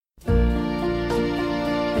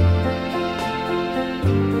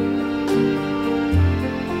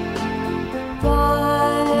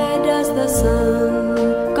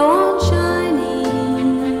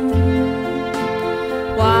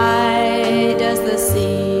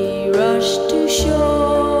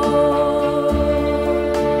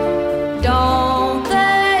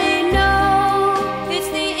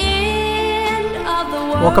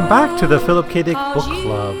Welcome back to the Philip K. Dick Book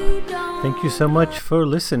Club. Thank you so much for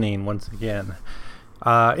listening once again.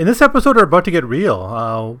 In this episode, we're about to get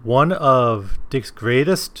real. One of Dick's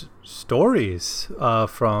greatest stories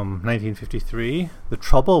from 1953, The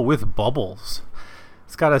Trouble with Bubbles.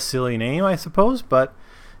 It's got a silly name, I suppose, but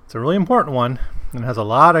it's a really important one and has a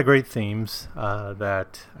lot of great themes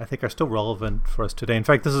that I think are still relevant for us today. In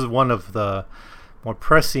fact, this is one of the more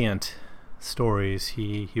prescient stories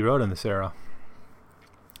he wrote in this era.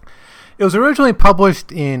 It was originally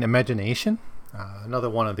published in Imagination, another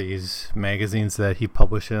one of these magazines that he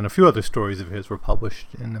published, and a few other stories of his were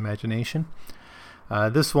published in Imagination.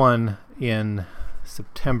 This one in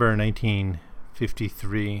September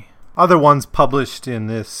 1953. Other ones published in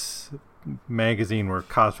this magazine were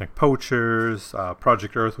Cosmic Poachers,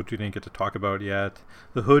 Project Earth, which we didn't get to talk about yet,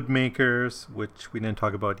 The Hoodmakers, which we didn't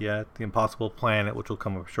talk about yet, The Impossible Planet, which will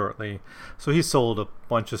come up shortly. So he sold a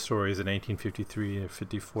bunch of stories in 1953 and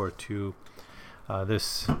 54 to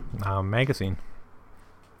this magazine.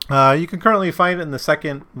 You can currently find it in the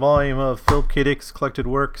second volume of Philip K. Dick's collected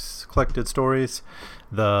works, collected stories,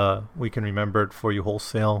 the We Can Remember It For You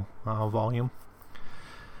Wholesale volume.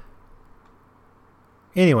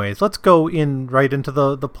 Anyways, let's go right into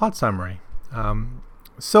the plot summary.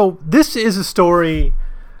 So this is a story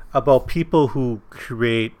about people who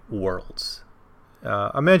create worlds.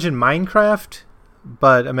 Imagine Minecraft,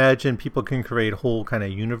 but imagine people can create whole kind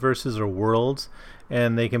of universes or worlds,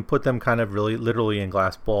 and they can put them kind of really literally in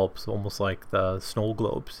glass bulbs, almost like the snow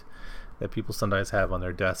globes that people sometimes have on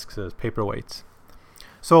their desks as paperweights.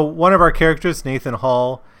 So one of our characters, Nathan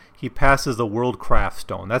Hall, he passes the Worldcraft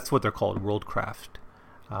stone. That's what they're called, Worldcraft.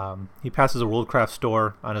 He passes a Worldcraft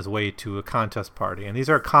store on his way to a contest party, and these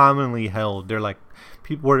are commonly held. They're like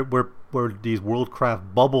people where these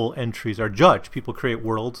Worldcraft bubble entries are judged. People create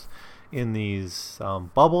worlds in these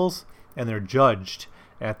bubbles, and they're judged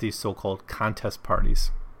at these so-called contest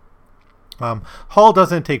parties. Hall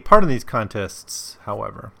doesn't take part in these contests,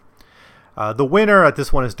 however. The winner at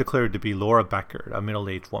this one is declared to be Laura Beckert, a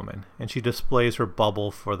middle-aged woman, and she displays her bubble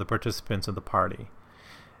for the participants of the party.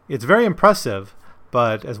 It's very impressive.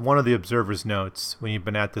 But as one of the observers notes, when you've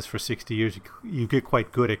been at this for 60 years, you get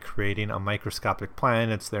quite good at creating a microscopic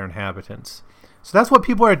planets, their inhabitants. So that's what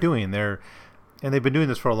people are doing. And they've been doing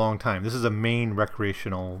this for a long time. This is a main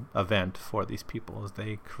recreational event for these people, as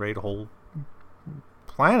they create whole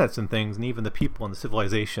planets and things, and even the people and the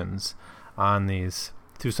civilizations on these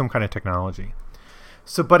through some kind of technology.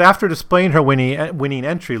 So, but after displaying her winning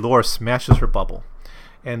entry, Laura smashes her bubble.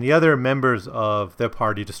 And the other members of their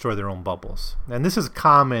party destroy their own bubbles. And this is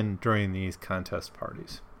common during these contest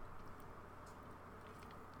parties.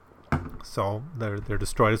 So they're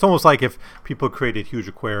destroyed. It's almost like if people created huge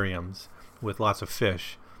aquariums with lots of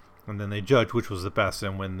fish, and then they judge which was the best,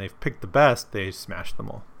 and when they've picked the best, they smash them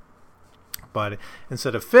all. But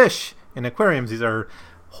instead of fish in aquariums, these are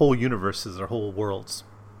whole universes or whole worlds.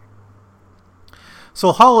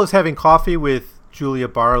 So Hall is having coffee with Julia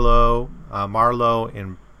Marlowe,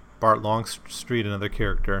 and Bart Longstreet, another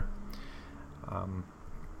character.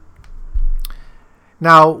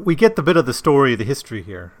 Now we get the bit of the story, the history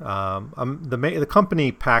here. The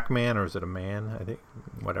company Pac-Man, or is it a man? I think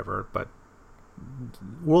whatever. But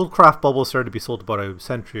Worldcraft bubbles started to be sold about a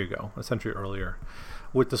century earlier,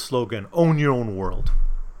 with the slogan "Own Your Own World."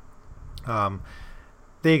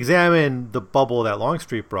 They examined the bubble that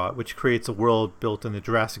Longstreet brought, which creates a world built in the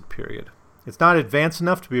Jurassic period. It's not advanced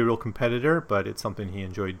enough to be a real competitor, but it's something he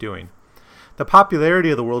enjoyed doing. The popularity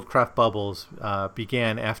of the Worldcraft bubbles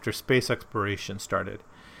began after space exploration started.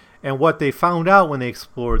 And what they found out when they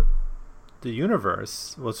explored the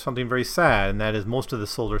universe was something very sad, and that is most of the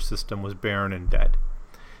solar system was barren and dead.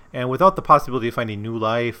 And without the possibility of finding new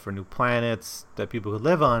life or new planets that people could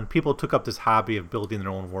live on, people took up this hobby of building their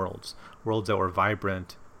own worlds that were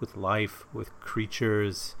vibrant, with life, with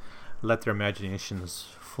creatures, let their imaginations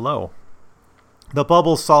flow. The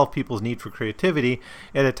bubbles solved people's need for creativity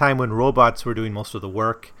at a time when robots were doing most of the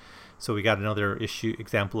work. So we got another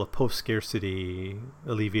example of post-scarcity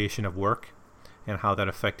alleviation of work and how that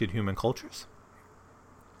affected human cultures.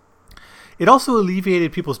 It also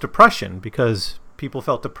alleviated people's depression because people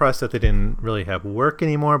felt depressed that they didn't really have work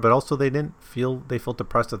anymore, but also they felt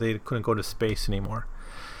depressed that they couldn't go to space anymore.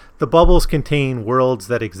 The bubbles contain worlds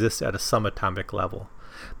that exist at a subatomic level.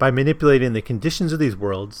 By manipulating the conditions of these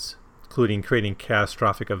worlds, including creating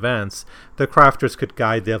catastrophic events, the crafters could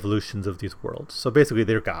guide the evolutions of these worlds. So basically,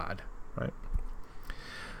 they're God, right?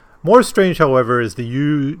 More strange, however, is the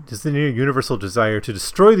near universal desire to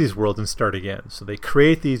destroy these worlds and start again. So they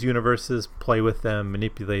create these universes, play with them,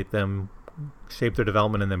 manipulate them, shape their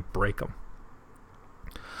development, and then break them.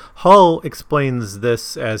 Hull explains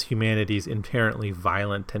this as humanity's inherently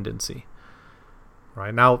violent tendency.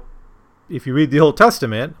 Right now, if you read the Old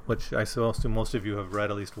Testament, which I suppose most of you have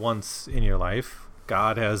read at least once in your life,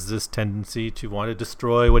 God has this tendency to want to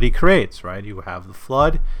destroy what he creates, right? You have the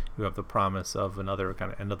flood, you have the promise of another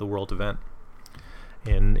kind of end of the world event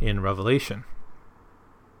in Revelation.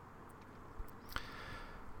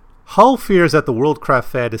 Hull fears that the worldcraft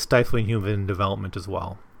fad is stifling human development as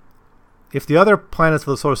well. If the other planets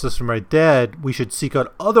of the solar system are dead, we should seek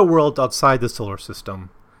out other worlds outside the solar system.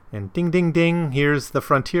 And ding, ding, ding, here's the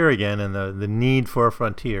frontier again, and the need for a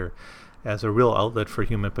frontier as a real outlet for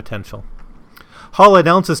human potential. Hull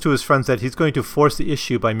announces to his friends that he's going to force the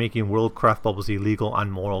issue by making worldcraft bubbles illegal on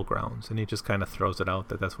moral grounds. And he just kind of throws it out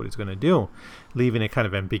that that's what he's going to do, leaving it kind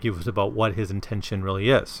of ambiguous about what his intention really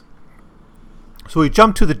is. So we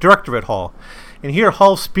jump to the director at Hull. And here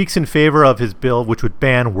Hull speaks in favor of his bill, which would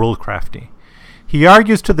ban worldcrafting. He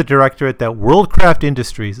argues to the Directorate that Worldcraft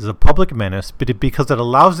Industries is a public menace because it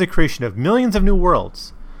allows the creation of millions of new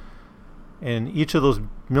worlds, and each of those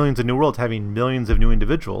millions of new worlds having millions of new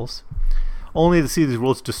individuals, only to see these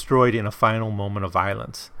worlds destroyed in a final moment of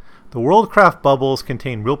violence. The Worldcraft bubbles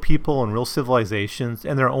contain real people and real civilizations,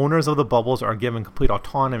 and their owners of the bubbles are given complete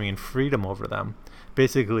autonomy and freedom over them.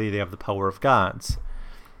 Basically, they have the power of gods.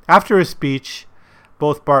 After his speech,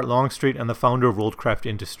 both Bart Longstreet and the founder of Worldcraft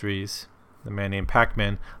Industries, the man named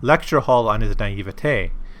Pac-Man, lecture Hull on his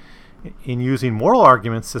naivete in using moral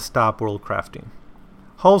arguments to stop worldcrafting.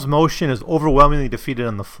 Hull's motion is overwhelmingly defeated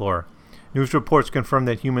on the floor. News reports confirm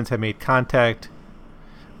that humans have made contact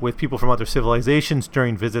with people from other civilizations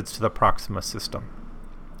during visits to the Proxima system.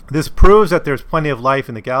 This proves that there's plenty of life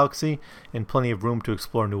in the galaxy and plenty of room to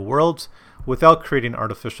explore new worlds without creating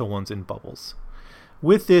artificial ones in bubbles.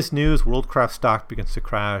 With this news, Worldcraft stock begins to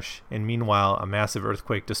crash, and meanwhile, a massive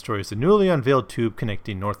earthquake destroys the newly unveiled tube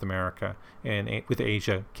connecting North America and with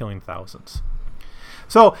Asia, killing thousands.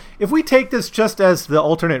 So, if we take this just as the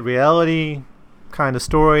alternate reality kind of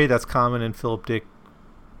story that's common in Philip Dick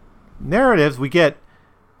narratives, we get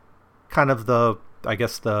kind of the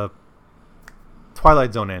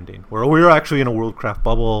Twilight Zone ending, where we're actually in a Worldcraft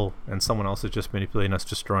bubble, and someone else is just manipulating us,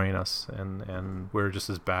 destroying us, and we're just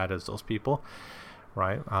as bad as those people.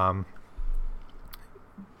 Right.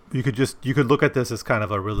 You could look at this as kind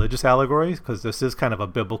of a religious allegory, because this is kind of a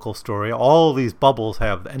biblical story. All these bubbles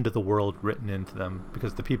have the end of the world written into them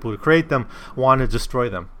because the people who create them want to destroy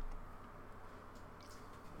them.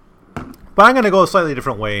 But I'm going to go a slightly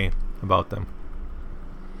different way about them.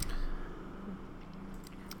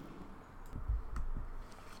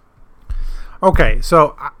 Okay,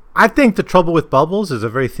 so I think The Trouble with Bubbles is a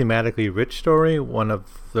very thematically rich story, one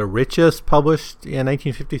of the richest published in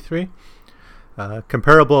 1953,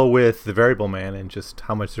 comparable with The Variable Man and just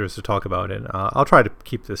how much there is to talk about it. I'll try to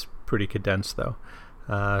keep this pretty condensed, though,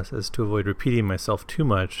 as to avoid repeating myself too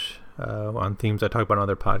much on themes I talk about on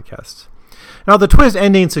other podcasts. Now, the twist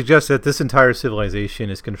ending suggests that this entire civilization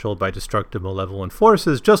is controlled by destructive, malevolent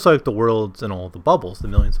forces, just like the worlds and all the bubbles, the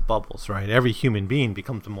millions of bubbles, right? Every human being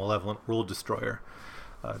becomes a malevolent world destroyer.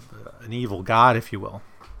 An evil god, if you will.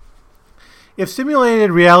 If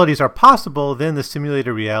simulated realities are possible, then the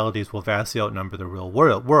simulated realities will vastly outnumber the real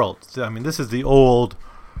world. I mean, this is the old,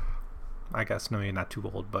 I guess, no, maybe not too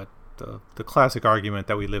old, but the classic argument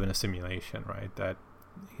that we live in a simulation, right? That,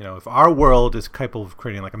 you know, if our world is capable of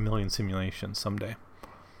creating like 1 million simulations someday,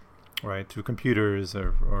 right, through computers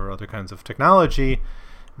or other kinds of technology,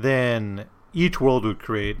 then each world would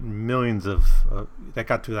create millions of, that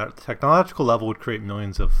got to that technological level, would create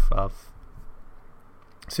millions of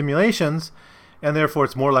simulations, and therefore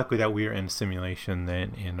it's more likely that we're in simulation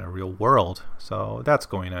than in a real world. So that's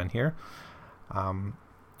going on here.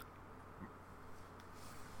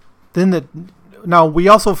 Now we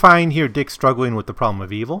also find here Dick struggling with the problem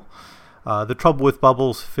of evil. The Trouble with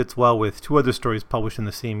Bubbles fits well with 2 other stories published in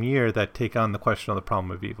the same year that take on the question of the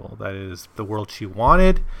problem of evil. That is, The World She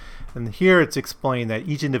Wanted. And here it's explained that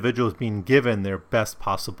each individual is being given their best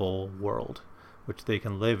possible world, which they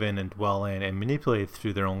can live in and dwell in and manipulate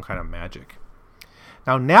through their own kind of magic.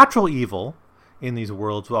 Now, natural evil in these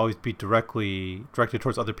worlds will always be directed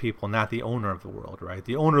towards other people, not the owner of the world, right?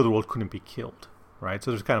 The owner of the world couldn't be killed, right?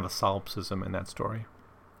 So there's kind of a solipsism in that story.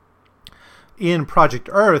 In Project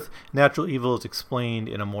Earth, natural evil is explained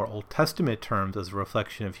in a more Old Testament terms as a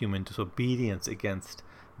reflection of human disobedience against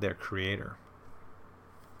their creator.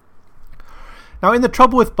 Now, in The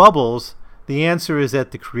Trouble with Bubbles, the answer is that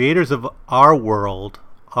the creators of our world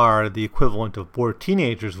are the equivalent of bored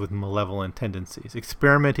teenagers with malevolent tendencies,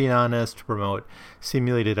 experimenting on us to promote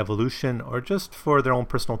simulated evolution or just for their own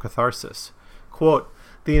personal catharsis. Quote,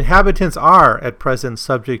 The inhabitants are, at present,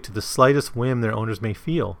 subject to the slightest whim their owners may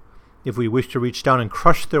feel. If we wish to reach down and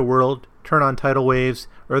crush their world, turn on tidal waves,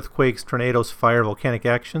 earthquakes, tornadoes, fire, volcanic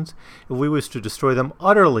actions, if we wish to destroy them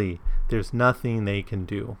utterly, there's nothing they can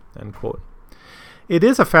do." End quote. It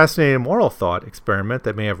is a fascinating moral thought experiment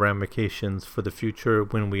that may have ramifications for the future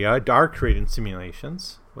when we are creating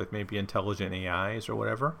simulations with maybe intelligent AIs or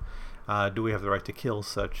whatever. Do we have the right to kill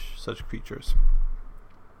such creatures?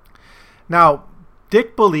 Now,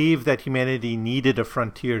 Dick believed that humanity needed a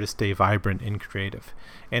frontier to stay vibrant and creative.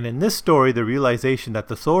 And in this story, the realization that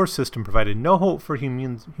the solar system provided no hope for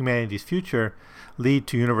humanity's future lead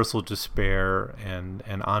to universal despair and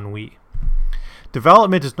ennui.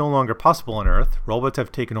 Development is no longer possible on Earth. Robots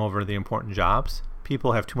have taken over the important jobs.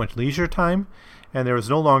 People have too much leisure time, and there is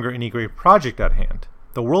no longer any great project at hand.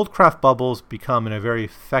 The Worldcraft bubbles become a very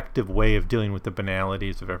effective way of dealing with the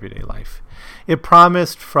banalities of everyday life. It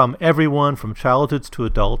promised from everyone, from childhoods to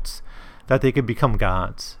adults, that they could become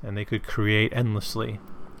gods and they could create endlessly.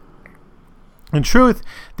 In truth,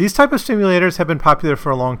 these type of simulators have been popular for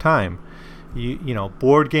a long time. You know,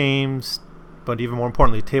 board games, but even more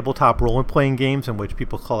importantly, tabletop role-playing games in which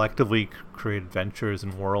people collectively create adventures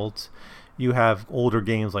and worlds. You have older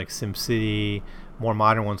games like SimCity, more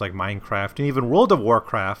modern ones like Minecraft, and even World of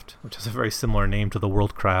Warcraft, which has a very similar name to the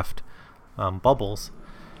Worldcraft bubbles.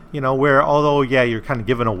 You know, where although, yeah, you're kind of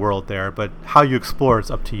given a world there, but how you explore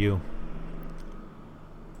it's up to you.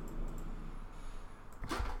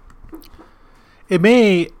 It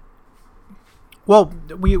may... Well,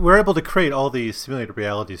 we're able to create all these simulated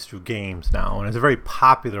realities through games now, and it's a very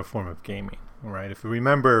popular form of gaming, right? If you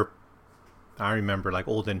remember... I remember like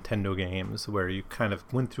old Nintendo games where you kind of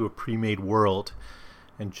went through a pre-made world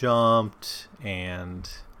and jumped and,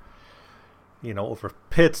 you know, over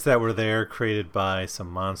pits that were there created by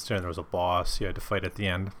some monster, and there was a boss you had to fight at the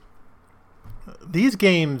end. These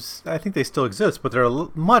games, I think they still exist, but they're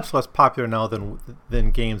much less popular now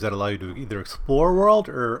than games that allow you to either explore a world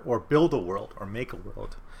or build a world or make a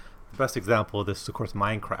world. The best example of this is, of course,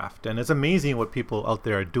 Minecraft. And it's amazing what people out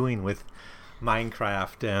there are doing with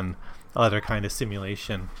Minecraft and other kind of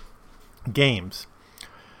simulation games.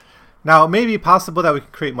 Now, it may be possible that we can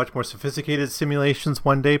create much more sophisticated simulations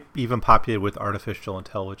one day, even populated with artificial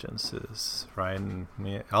intelligences, right? And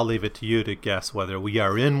I'll leave it to you to guess whether we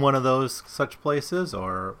are in one of those such places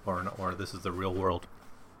or this is the real world.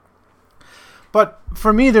 But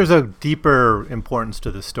for me, there's a deeper importance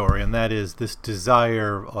to this story, and that is this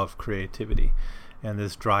desire of creativity and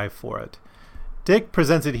this drive for it. Dick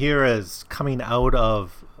presents it here as coming out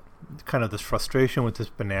of kind of this frustration with this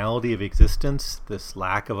banality of existence, this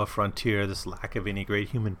lack of a frontier, this lack of any great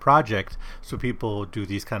human project, so people do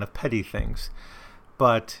these kind of petty things.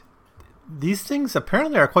 But these things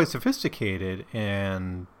apparently are quite sophisticated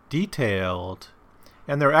and detailed,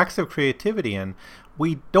 and they're acts of creativity, and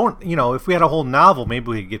we don't, you know, if we had a whole novel, maybe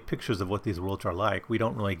we could get pictures of what these worlds are like. We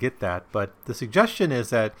don't really get that, but the suggestion is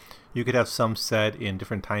that you could have some set in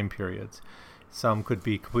different time periods. Some could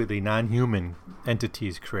be completely non-human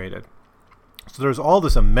entities created. So there's all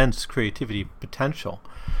this immense creativity potential.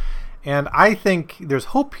 And I think there's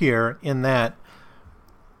hope here in that,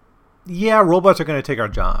 yeah, robots are going to take our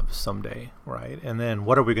jobs someday, right? And then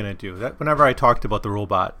what are we going to do? That whenever I talked about the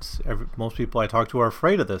robots, most people I talk to are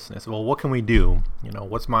afraid of this. And they say, well, what can we do? You know,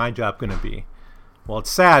 what's my job going to be? Well, it's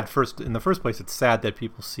sad. In the first place, it's sad that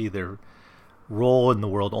people see their role in the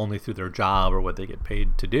world only through their job or what they get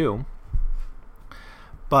paid to do.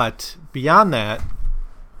 But beyond that,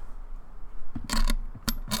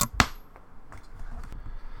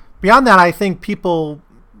 I think people,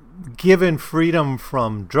 given freedom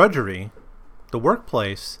from drudgery, the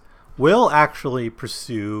workplace, will actually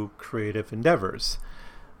pursue creative endeavors.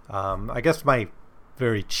 I guess my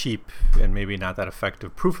very cheap and maybe not that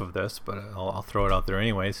effective proof of this, but I'll throw it out there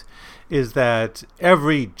anyways, is that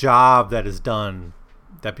every job that is done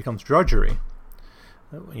that becomes drudgery,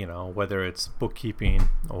 you know, whether it's bookkeeping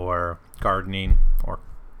or gardening or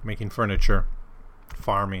making furniture,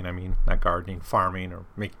 farming, I mean, not gardening, farming or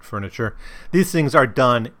making furniture. These things are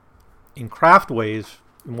done in craft ways,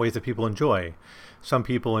 in ways that people enjoy. Some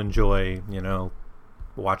people enjoy, you know,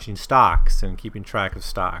 watching stocks and keeping track of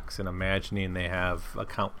stocks and imagining they have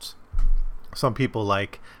accounts. Some people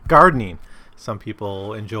like gardening. Some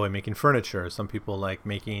people enjoy making furniture. Some people like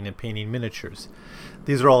making and painting miniatures.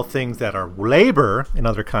 These are all things that are labor in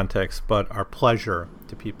other contexts, but are pleasure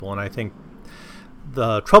to people. And I think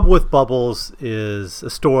the trouble with Bubbles is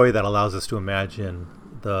a story that allows us to imagine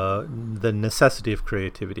the necessity of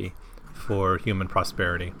creativity for human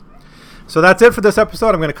prosperity. So that's it for this episode.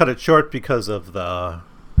 I'm going to cut it short because of the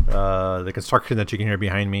the construction that you can hear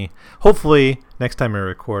behind me. Hopefully, next time I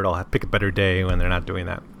record, I'll pick a better day when they're not doing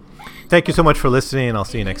that. Thank you so much for listening, and I'll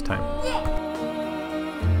see you next time.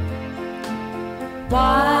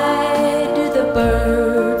 Why?